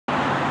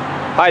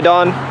Hi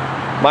Don,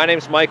 my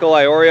name's Michael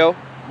Iorio,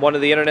 one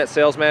of the internet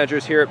sales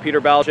managers here at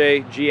Peter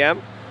Balche GM.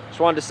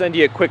 Just wanted to send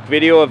you a quick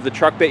video of the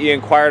truck that you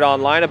inquired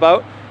online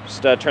about.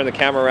 Just turn the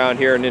camera around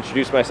here and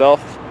introduce myself.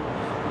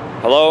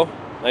 Hello,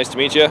 nice to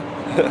meet you.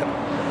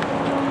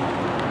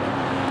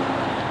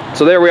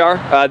 So there we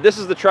are. This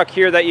is the truck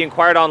here that you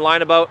inquired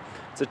online about.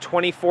 It's a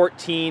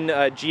 2014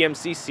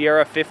 GMC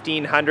Sierra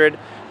 1500.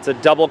 It's a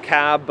double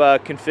cab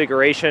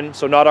configuration,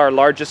 so not our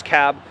largest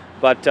cab,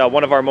 but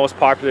one of our most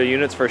popular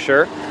units for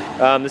sure.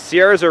 The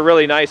Sierras are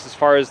really nice as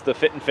far as the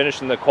fit and finish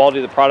and the quality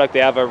of the product. They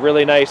have a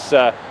really nice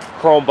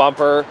chrome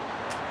bumper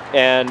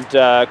and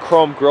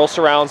chrome grille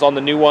surrounds on the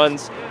new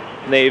ones.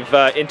 And they've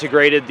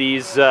integrated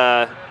these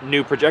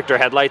new projector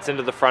headlights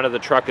into the front of the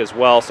truck as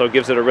well, so it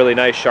gives it a really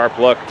nice sharp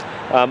look.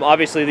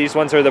 Obviously these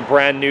ones are the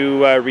brand new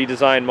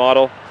redesigned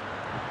model.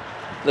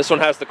 This one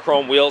has the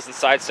chrome wheels and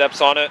side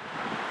steps on it.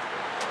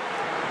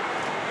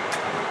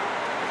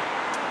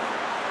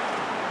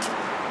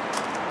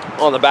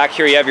 On the back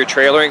here you have your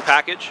trailering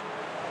package,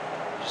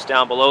 just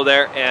down below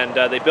there,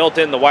 and they built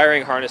in the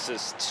wiring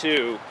harnesses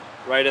too,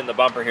 right in the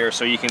bumper here,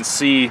 so you can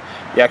see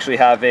you actually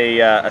have a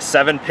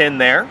 7-pin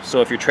there,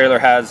 so if your trailer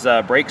has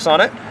brakes on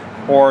it,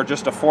 or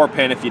just a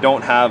 4-pin if you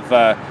don't have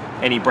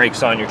any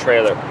brakes on your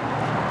trailer.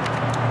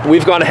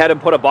 We've gone ahead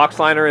and put a box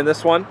liner in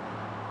this one.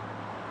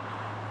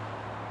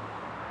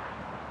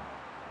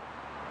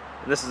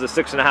 And this is a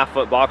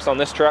 6.5-foot box on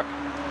this truck.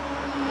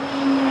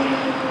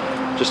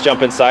 Just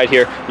jump inside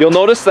here. You'll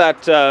notice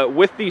that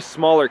with these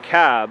smaller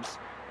cabs,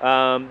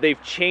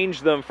 they've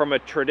changed them from a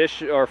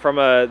tradition, or from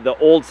the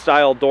old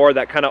style door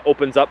that kind of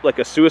opens up like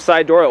a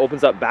suicide door. It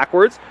opens up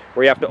backwards,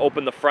 where you have to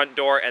open the front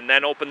door and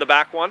then open the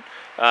back one.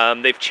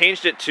 They've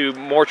changed it to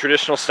more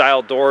traditional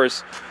style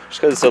doors, just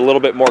because it's a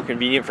little bit more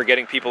convenient for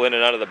getting people in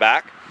and out of the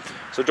back.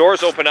 So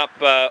doors open up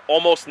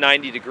almost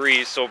 90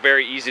 degrees, so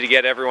very easy to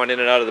get everyone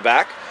in and out of the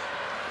back.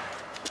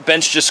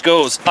 Bench just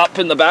goes up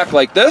in the back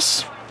like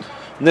this.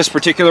 And this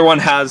particular one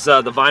has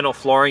the vinyl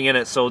flooring in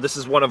it, so this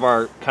is one of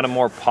our kind of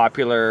more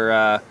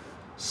popular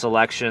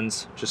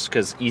selections, just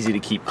because easy to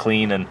keep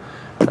clean and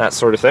that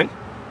sort of thing.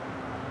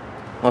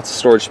 Lots of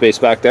storage space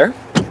back there.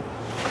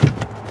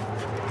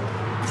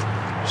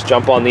 Just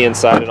jump on the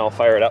inside and I'll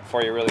fire it up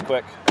for you really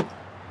quick.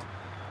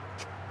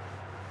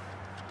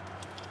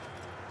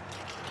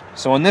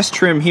 So in this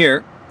trim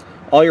here,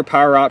 all your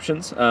power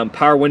options,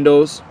 power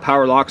windows,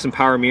 power locks, and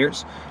power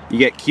mirrors. You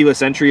get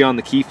keyless entry on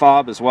the key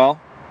fob as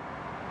well.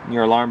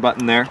 Your alarm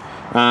button there.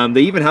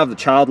 They even have the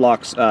child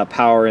locks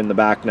power in the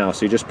back now,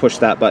 so you just push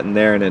that button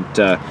there and it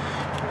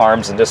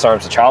arms and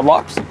disarms the child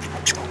locks. Here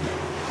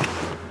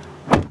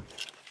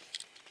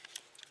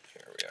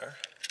we are.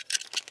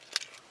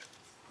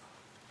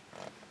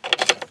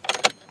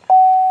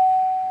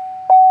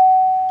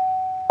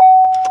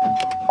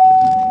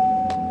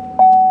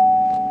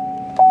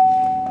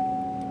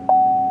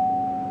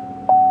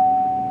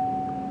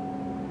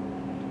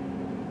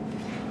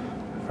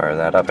 Fire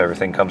that up,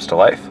 everything comes to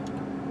life.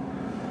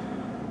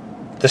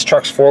 This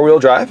truck's 4-wheel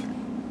drive.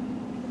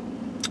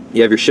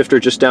 You have your shifter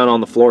just down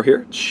on the floor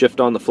here. Shift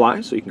on the fly,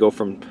 so you can go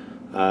from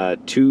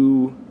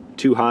 2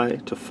 high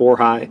to 4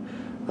 high,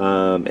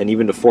 and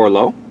even to 4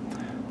 low.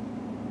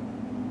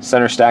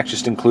 Center stack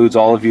just includes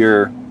all of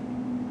your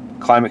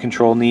climate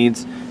control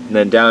needs. And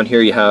then down here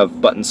you have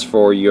buttons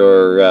for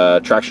your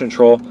traction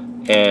control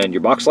and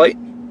your box light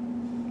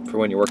for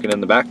when you're working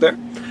in the back there.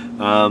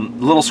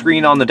 Little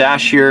screen on the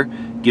dash here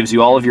gives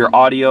you all of your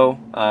audio,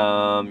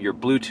 your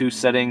Bluetooth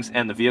settings,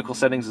 and the vehicle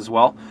settings as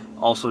well.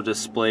 Also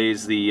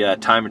displays the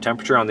time and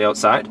temperature on the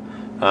outside.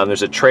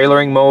 There's a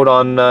trailering mode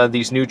on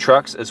these new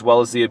trucks, as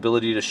well as the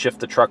ability to shift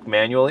the truck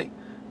manually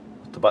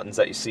with the buttons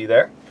that you see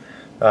there.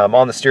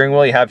 On the steering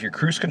wheel you have your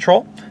cruise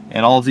control,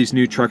 and all of these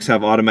new trucks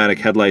have automatic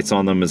headlights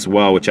on them as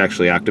well, which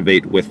actually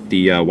activate with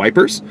the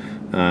wipers.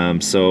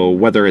 So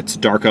whether it's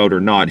dark out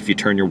or not, if you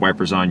turn your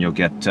wipers on, you'll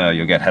get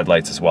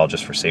headlights as well,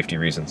 just for safety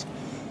reasons.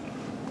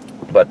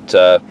 But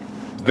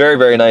very,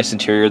 very nice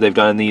interior they've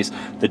done in these.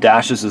 The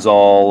dashes is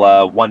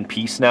all one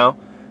piece now,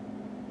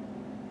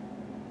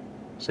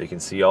 so you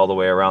can see all the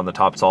way around the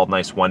top. It's all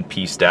nice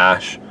one-piece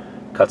dash.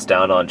 Cuts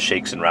down on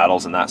shakes and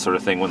rattles and that sort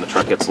of thing when the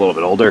truck gets a little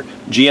bit older.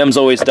 GM's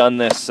always done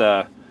this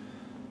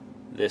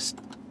this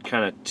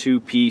kind of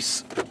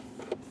 2-piece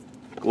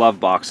glove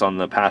box on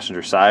the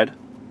passenger side,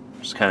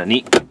 which is kind of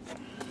neat.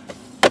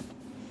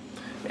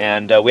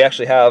 And we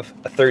actually have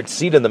a 3rd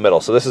seat in the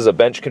middle, so this is a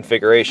bench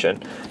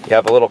configuration. You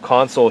have a little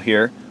console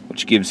here,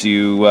 which gives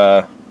you,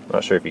 I'm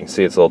not sure if you can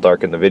see, it's a little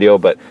dark in the video,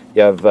 but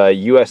you have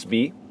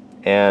USB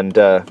and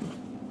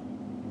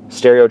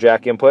stereo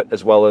jack input,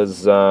 as well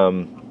as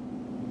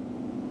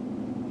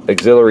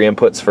auxiliary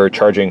inputs for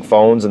charging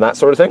phones and that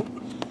sort of thing.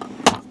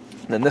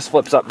 And then this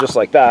flips up just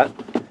like that,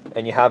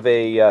 and you have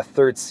a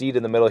 3rd seat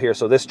in the middle here,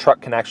 so this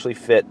truck can actually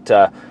fit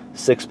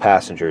 6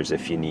 passengers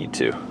if you need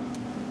to.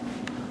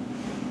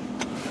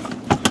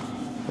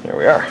 There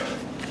we are.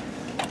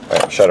 All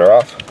right, shut her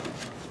off.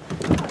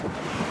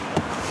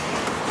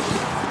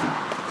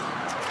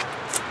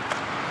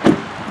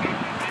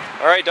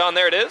 All right, Don,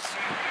 there it is.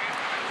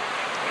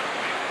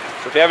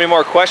 So if you have any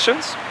more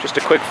questions, just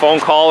a quick phone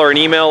call or an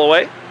email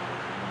away.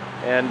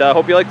 And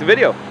hope you liked the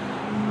video.